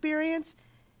weird-ass experience?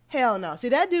 Hell no. See,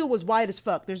 that dude was white as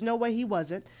fuck. There's no way he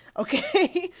wasn't.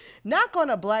 Okay? Knock on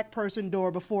a black person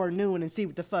door before noon and see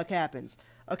what the fuck happens.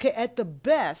 Okay? At the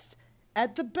best,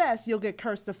 you'll get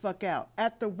cursed the fuck out.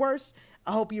 At the worst,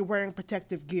 I hope you're wearing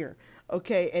protective gear.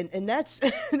 Okay? And that's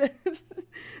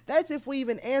that's if we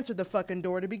even answer the fucking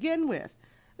door to begin with.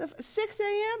 6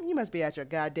 a.m.? You must be out your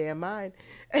goddamn mind.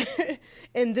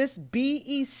 And this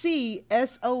BECSOB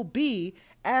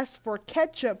asked for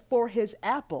ketchup for his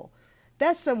apple.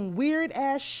 That's some weird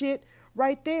ass shit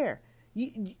right there.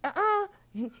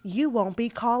 You won't be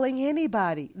calling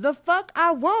anybody. The fuck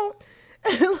I won't.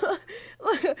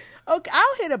 Look, okay,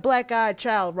 I'll hit a black-eyed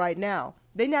child right now.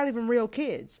 They're not even real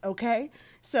kids, okay?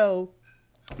 So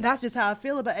that's just how I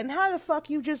feel about it. And how the fuck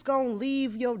you just gonna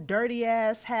leave your dirty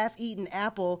ass half-eaten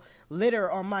apple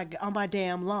litter on my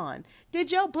damn lawn?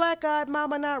 Did your black-eyed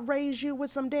mama not raise you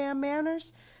with some damn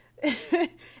manners?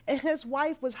 And his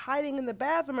wife was hiding in the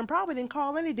bathroom and probably didn't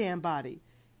call any damn body.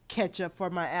 Ketchup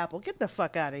for my apple. Get the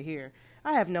fuck out of here.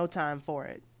 I have no time for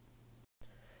it.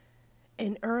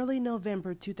 In early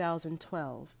November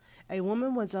 2012, a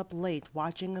woman was up late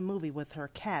watching a movie with her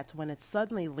cat when it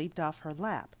suddenly leaped off her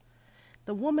lap.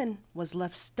 The woman was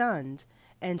left stunned,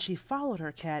 and she followed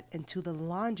her cat into the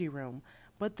laundry room,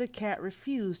 but the cat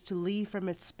refused to leave from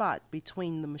its spot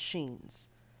between the machines.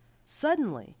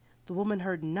 Suddenly, the woman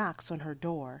heard knocks on her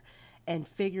door and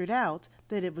figured out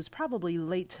that it was probably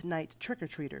late-night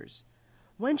trick-or-treaters.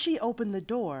 When she opened the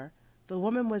door, the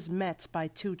woman was met by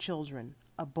 2 children,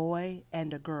 a boy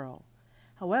and a girl.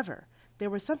 However, there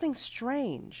was something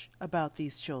strange about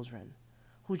these children,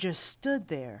 who just stood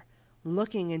there,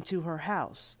 looking into her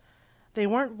house. They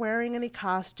weren't wearing any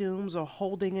costumes or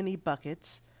holding any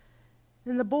buckets.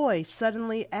 Then the boy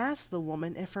suddenly asked the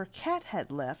woman if her cat had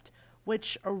left,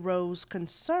 which arose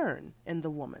concern in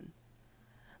the woman.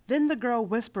 Then the girl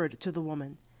whispered to the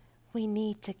woman, "We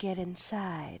need to get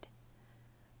inside."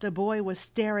 The boy was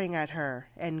staring at her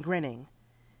and grinning.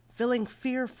 Feeling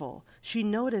fearful, she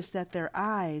noticed that their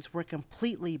eyes were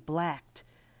completely blacked,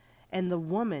 and the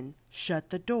woman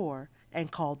shut the door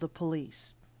and called the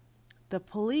police. The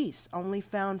police only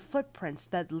found footprints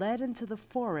that led into the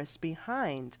forest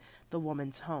behind the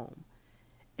woman's home.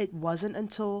 It wasn't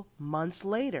until months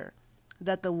later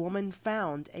that the woman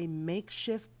found a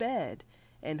makeshift bed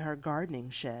in her gardening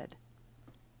shed.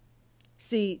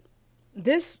 See,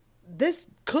 this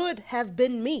could have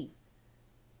been me.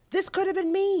 This could have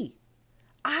been me.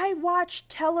 I watch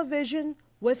television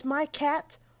with my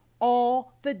cat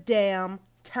all the damn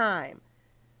time.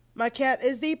 My cat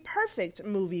is the perfect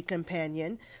movie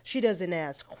companion. She doesn't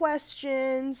ask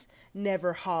questions,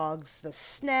 never hogs the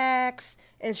snacks,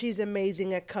 and she's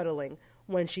amazing at cuddling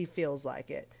when she feels like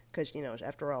it. Because,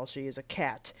 after all, she is a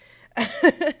cat.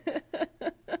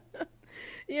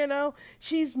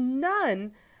 She's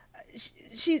none.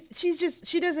 She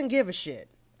doesn't give a shit,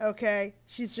 okay?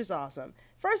 She's just awesome.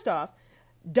 First off,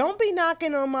 Don't be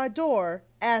knocking on my door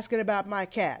asking about my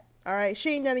cat. All right.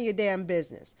 She ain't none of your damn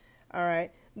business. All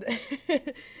right.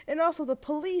 And also, the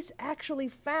police actually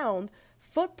found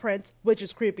footprints, which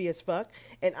is creepy as fuck.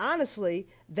 And honestly,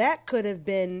 that could have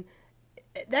been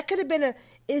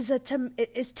is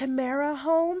Tamara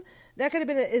home? That could have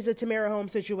been is a Tamara home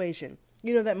situation.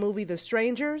 You know that movie, The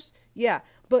Strangers? Yeah.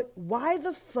 But why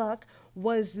the fuck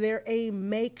was there a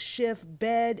makeshift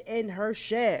bed in her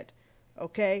shed?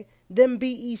 Okay? Them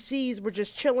BECs were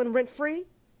just chilling rent free?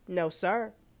 No,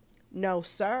 sir. No,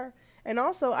 sir. And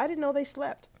also, I didn't know they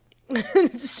slept.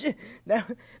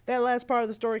 that last part of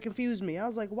the story confused me. I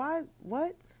was like, why?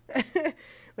 What?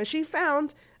 But she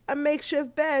found a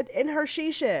makeshift bed in her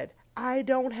she shed. I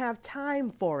don't have time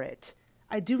for it.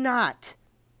 I do not.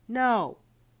 No.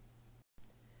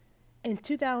 In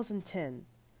 2010,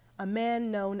 a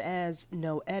man known as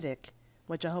Noetic,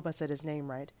 which I hope I said his name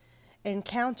right,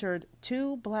 encountered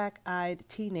two black-eyed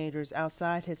teenagers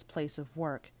outside his place of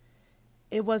work.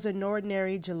 It was an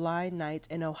ordinary July night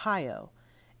in Ohio,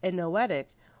 and Noetic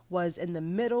was in the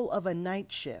middle of a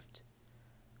night shift.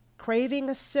 Craving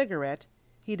a cigarette,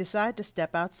 he decided to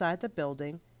step outside the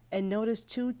building and noticed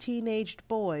two teenaged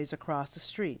boys across the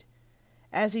street.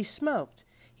 As he smoked,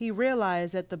 he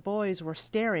realized that the boys were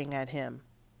staring at him.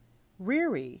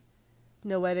 Weary,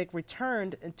 Noetic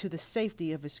returned to the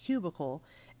safety of his cubicle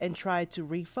and tried to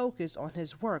refocus on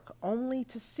his work, only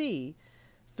to see,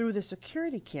 through the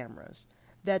security cameras,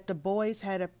 that the boys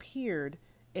had appeared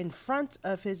in front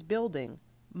of his building,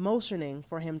 motioning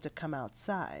for him to come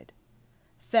outside.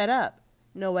 Fed up,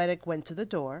 Noetic went to the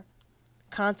door,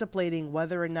 contemplating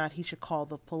whether or not he should call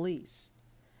the police.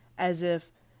 As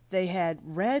if they had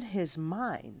read his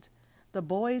mind, the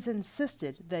boys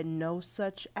insisted that no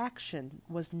such action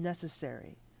was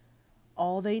necessary.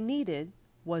 All they needed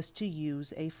was to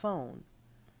use a phone.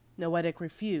 Noetic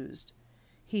refused.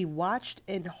 He watched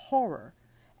in horror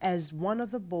as one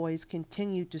of the boys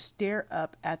continued to stare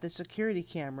up at the security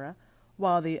camera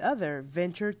while the other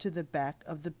ventured to the back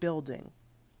of the building,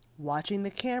 watching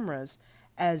the cameras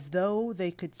as though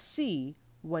they could see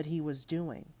what he was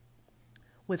doing.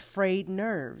 With frayed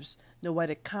nerves,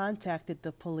 Noetic contacted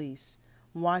the police,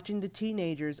 watching the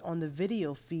teenagers on the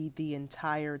video feed the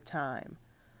entire time.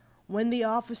 When the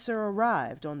officer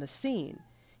arrived on the scene,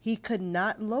 he could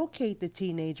not locate the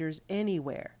teenagers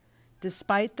anywhere,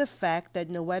 despite the fact that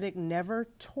Noetic never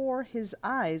tore his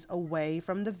eyes away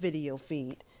from the video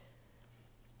feed.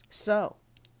 So,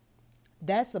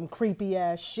 that's some creepy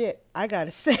ass shit, I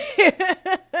gotta say.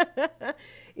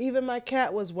 Even my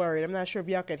cat was worried. I'm not sure if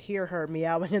y'all could hear her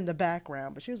meowing in the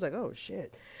background, but she was like, oh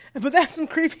shit. But that's some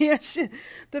creepy ass shit.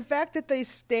 The fact that they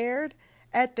stared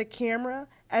at the camera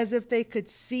as if they could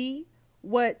see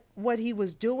what he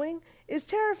was doing is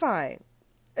terrifying.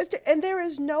 And there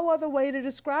is no other way to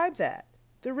describe that.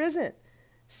 There isn't.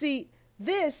 See,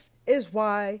 this is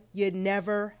why you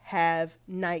never have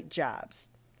night jobs.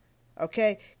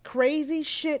 Okay? Crazy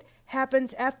shit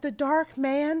happens after dark,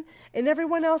 man, and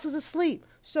everyone else is asleep.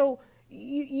 So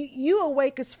you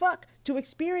awake as fuck to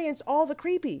experience all the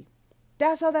creepy.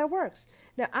 That's how that works.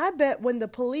 Now, I bet when the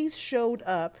police showed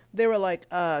up, they were like,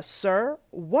 sir,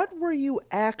 what were you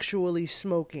actually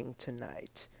smoking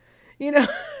tonight? You know,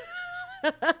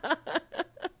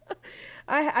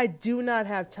 I do not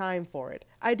have time for it.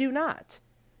 I do not.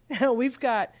 We've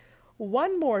got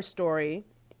one more story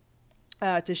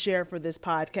to share for this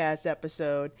podcast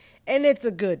episode, and it's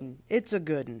a good one. It's a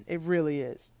good one. It really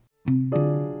is.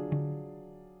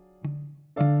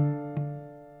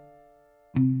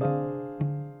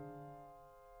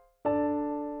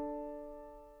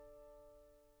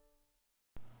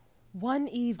 One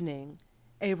evening,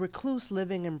 a recluse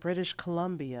living in British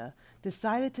Columbia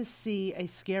decided to see a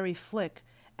scary flick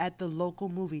at the local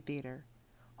movie theater.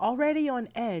 Already on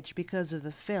edge because of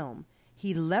the film,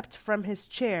 he leapt from his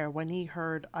chair when he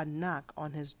heard a knock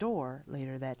on his door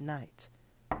later that night.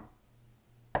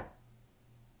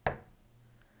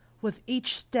 With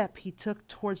each step he took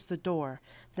towards the door,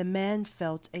 the man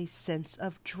felt a sense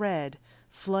of dread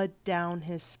flood down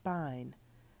his spine.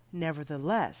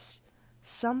 Nevertheless,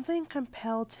 something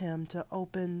compelled him to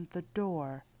open the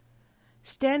door.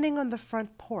 Standing on the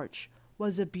front porch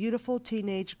was a beautiful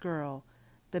teenage girl.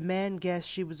 The man guessed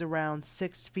she was around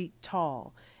 6 feet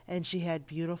tall, and she had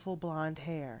beautiful blonde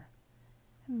hair.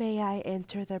 "May I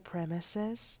enter the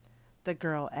premises?" the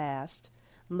girl asked,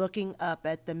 looking up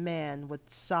at the man with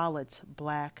solid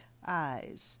black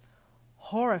eyes.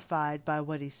 Horrified by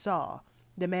what he saw,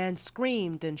 the man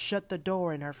screamed and shut the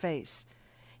door in her face.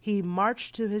 He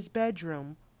marched to his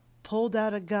bedroom, pulled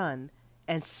out a gun,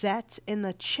 and sat in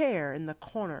the chair in the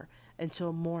corner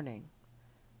until morning.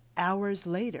 Hours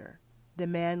later, the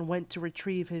man went to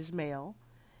retrieve his mail,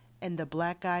 and the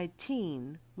black-eyed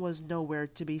teen was nowhere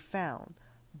to be found,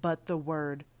 but the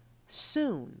word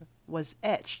soon was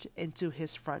etched into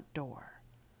his front door.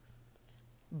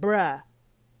 Bruh.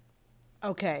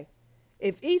 Okay.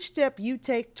 If each step you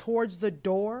take towards the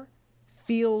door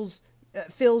fills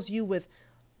you with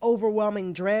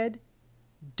overwhelming dread,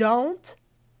 don't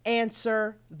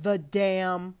answer the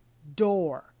damn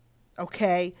door.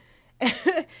 Okay?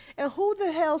 And who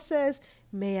the hell says,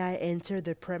 "May I enter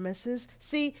the premises?"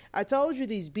 See, I told you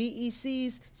these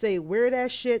BECs say weird ass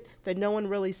shit that no one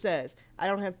really says. I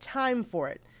don't have time for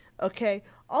it. Okay?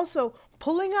 Also,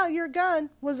 pulling out your gun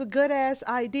was a good ass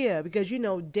idea because you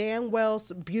know damn well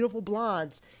some beautiful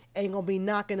blondes ain't gonna be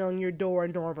knocking on your door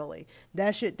normally.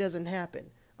 That shit doesn't happen.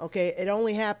 Okay? It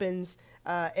only happens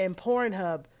in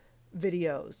Pornhub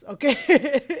videos.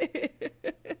 Okay?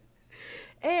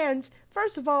 And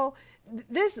first of all,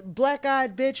 this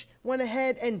black-eyed bitch went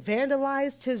ahead and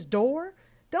vandalized his door.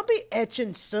 Don't be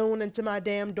etching soon into my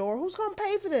damn door. Who's gonna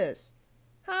pay for this?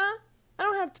 Huh?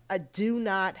 I do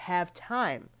not have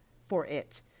time for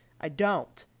it. I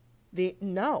don't.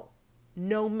 No,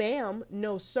 ma'am,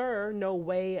 no, sir, no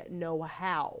way, no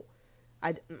how.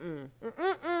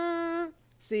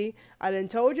 See, I done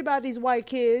told you about these white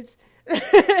kids.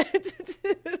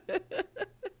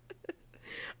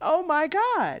 Oh my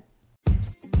God.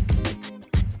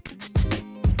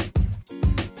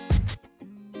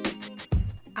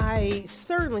 I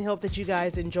certainly hope that you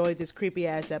guys enjoyed this creepy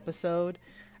ass episode.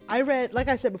 Like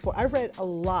I said before, I read a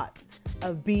lot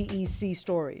of BEC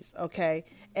stories, okay?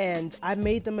 And I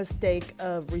made the mistake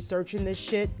of researching this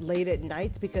shit late at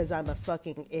night because I'm a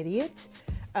fucking idiot.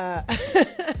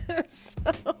 So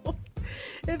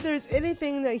if there's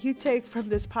anything that you take from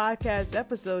this podcast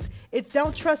episode, it's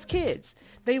don't trust kids.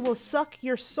 They will suck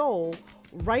your soul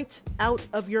right out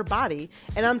of your body.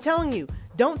 And I'm telling you,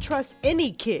 don't trust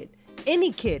any kid,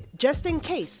 just in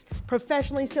case.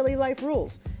 Professionally Silly Life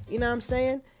rules. You know what I'm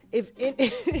saying?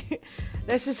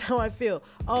 That's just how I feel.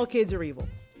 All kids are evil.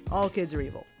 All kids are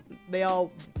evil. They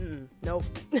all, nope.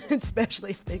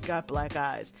 Especially if they got black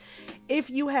eyes. If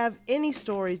you have any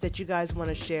stories that you guys want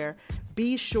to share,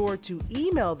 be sure to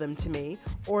email them to me.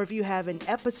 Or if you have an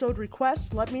episode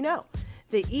request, let me know.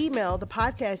 The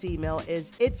podcast email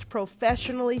is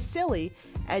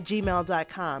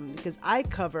itsprofessionallysilly@gmail.com because I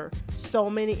cover so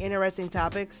many interesting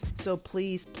topics. So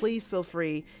please feel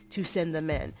free to send them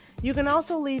in. You can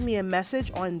also leave me a message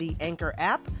on the Anchor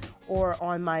app or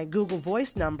on my Google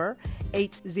Voice number,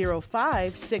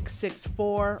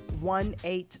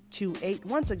 805-664-1828.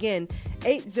 Once again,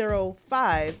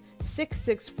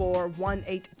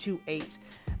 805-664-1828.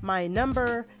 My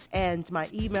number and my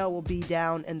email will be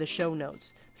down in the show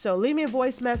notes. So leave me a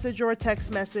voice message or a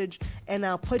text message, and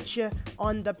I'll put you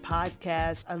on the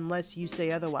podcast unless you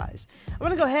say otherwise. I'm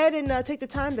going to go ahead and take the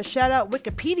time to shout out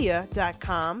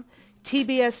Wikipedia.com,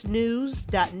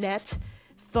 TBSNews.net,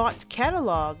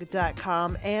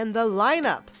 ThoughtCatalog.com, and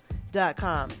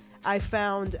TheLineup.com. I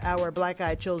found our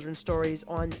Black-Eyed Children stories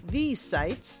on these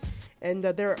sites, and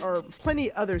there are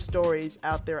plenty other stories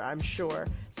out there, I'm sure.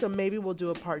 So maybe we'll do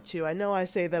a part 2. I know I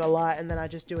say that a lot, and then I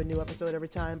just do a new episode every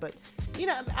time. But, you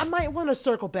know, I might want to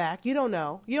circle back. You don't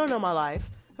know. You don't know my life,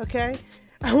 okay?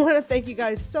 I want to thank you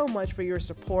guys so much for your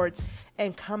support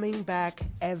and coming back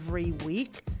every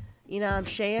week. You know what I'm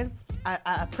saying? I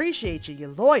appreciate you. You're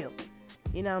loyal.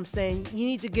 You know what I'm saying? You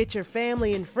need to get your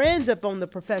family and friends up on the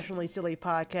Professionally Silly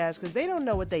podcast because they don't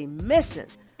know what they missing.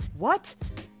 What?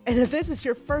 And if this is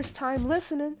your first time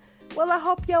listening, well, I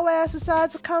hope your ass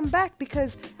decides to come back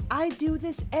because I do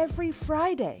this every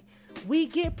Friday. We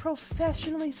get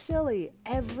professionally silly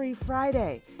every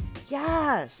Friday.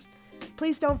 Yes.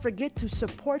 Please don't forget to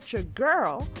support your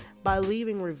girl by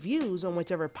leaving reviews on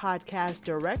whichever podcast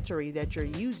directory that you're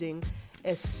using,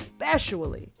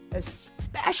 especially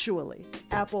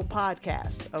Apple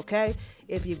Podcast, okay?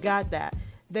 If you got that.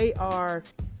 They're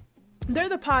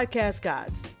the podcast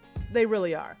gods. They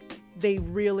really are. They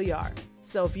really are.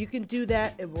 So if you can do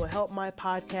that, it will help my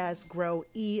podcast grow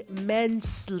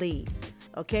immensely.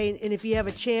 Okay? And if you have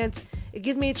a chance, it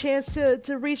gives me a chance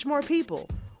to reach more people.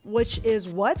 Which is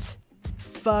what?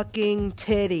 Fucking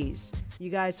titties. You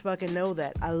guys fucking know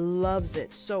that. I loves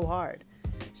it so hard.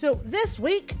 So this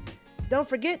week, don't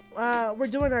forget, we're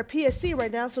doing our PSC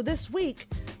right now. So this week,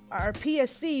 our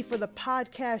PSC for the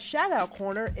podcast Shoutout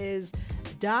Corner is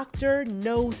Dr.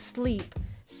 No Sleep.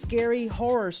 Scary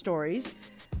horror stories.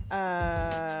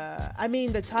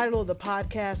 The title of the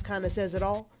podcast kind of says it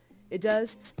all. It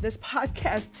does. This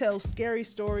podcast tells scary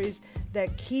stories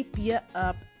that keep you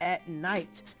up at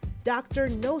night. Dr.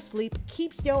 No Sleep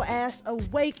keeps your ass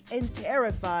awake and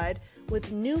terrified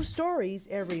with new stories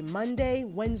every Monday,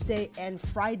 Wednesday, and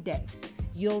Friday.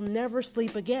 You'll never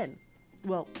sleep again.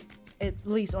 Well, at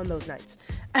least on those nights.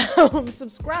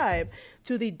 Subscribe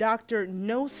to the Dr.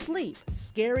 No Sleep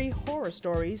Scary Horror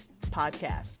Stories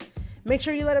podcast. Make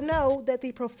sure you let them know that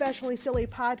the Professionally Silly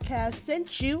podcast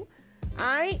sent you.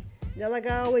 Alright? Now, like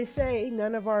I always say,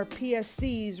 none of our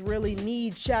PSCs really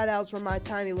need shout outs from my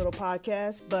tiny little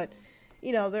podcast, but,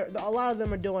 you know, a lot of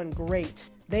them are doing great.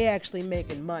 They actually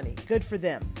making money. Good for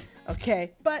them.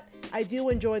 Okay? But I do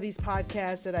enjoy these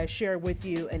podcasts that I share with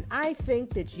you, and I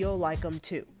think that you'll like them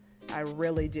too. I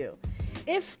really do.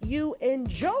 If you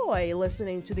enjoy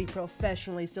listening to the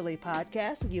Professionally Silly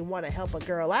podcast and you want to help a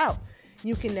girl out,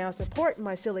 you can now support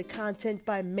my silly content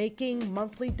by making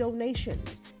monthly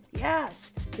donations.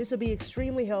 Yes, this will be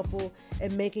extremely helpful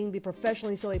in making the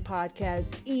Professionally Silly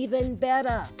podcast even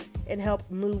better and help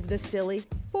move the silly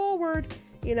forward.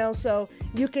 You know, so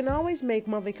you can always make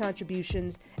monthly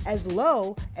contributions as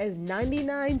low as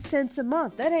 99 cents a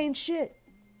month. That ain't shit.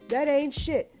 That ain't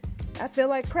shit. I feel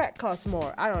like crack costs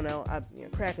more. I don't know.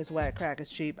 Crack is whack. Crack is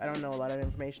cheap. I don't know a lot of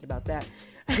information about that.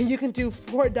 You can do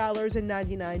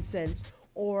 $4.99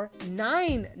 or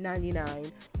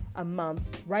 $9.99 a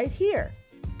month right here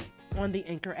on the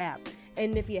Anchor app.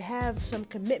 And if you have some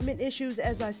commitment issues,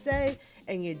 as I say,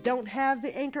 and you don't have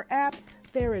the Anchor app,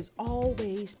 there is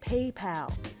always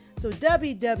PayPal. So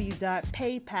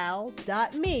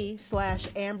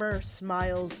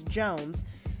www.paypal.me/AmberSmilesJones.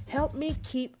 Help me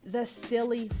keep the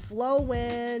silly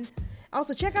flowing.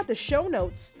 Also, check out the show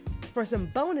notes for some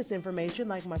bonus information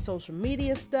like my social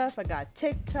media stuff. I got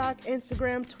TikTok,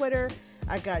 Instagram, Twitter.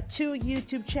 I got 2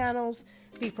 YouTube channels,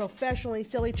 the Professionally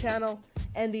Silly channel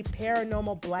and the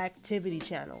Paranormal Blacktivity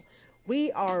channel.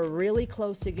 We are really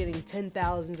close to getting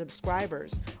 10,000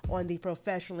 subscribers on the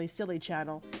Professionally Silly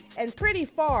channel and pretty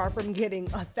far from getting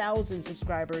 1,000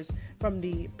 subscribers from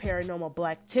the Paranormal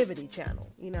Blacktivity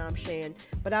channel. You know what I'm saying?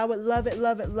 But I would love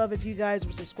it if you guys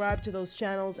would subscribe to those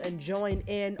channels and join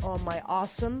in on my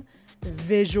awesome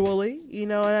visually, you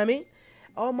know what I mean?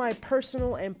 All my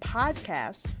personal and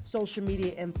podcast social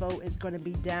media info is going to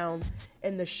be down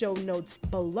in the show notes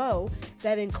below.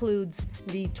 That includes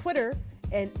the Twitter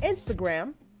and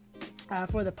Instagram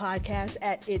for the podcast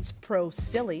at It's Pro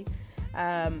Silly.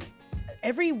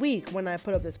 Every week when I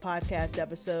put up this podcast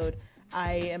episode,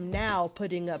 I am now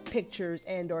putting up pictures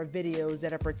and or videos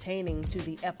that are pertaining to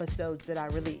the episodes that I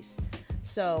release.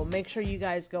 So make sure you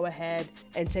guys go ahead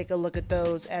and take a look at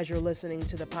those as you're listening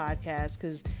to the podcast,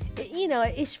 because,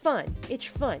 it's fun. It's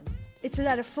fun. It's a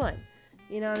lot of fun.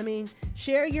 You know what I mean?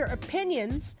 Share your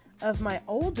opinions of my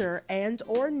older and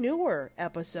or newer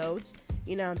episodes.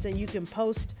 You know what I'm saying? You can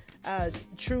post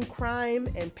true crime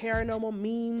and paranormal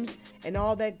memes and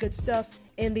all that good stuff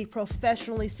in the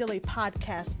Professionally Silly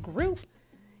podcast group.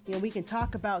 You know, we can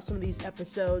talk about some of these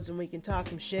episodes and we can talk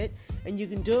some shit, and you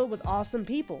can do it with awesome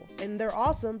people. And they're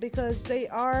awesome because they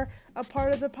are a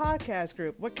part of the podcast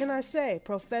group. What can I say?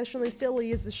 Professionally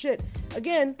Silly is the shit.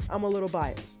 Again, I'm a little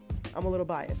biased.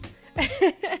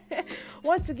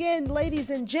 Once again,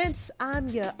 ladies and gents, I'm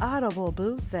your audible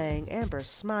boo thing, Amber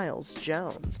Smiles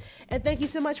Jones. And thank you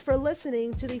so much for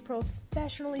listening to the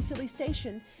Professionally Silly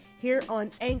station here on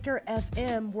Anchor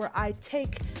FM, where I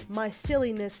take my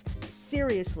silliness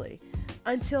seriously.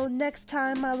 Until next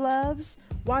time, my loves,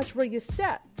 watch where you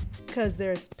step, because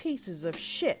there's pieces of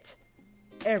shit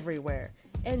everywhere.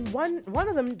 And one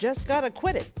of them just got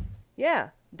acquitted. Yeah,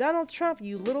 Donald Trump,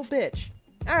 you little bitch.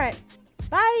 All right,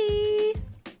 bye!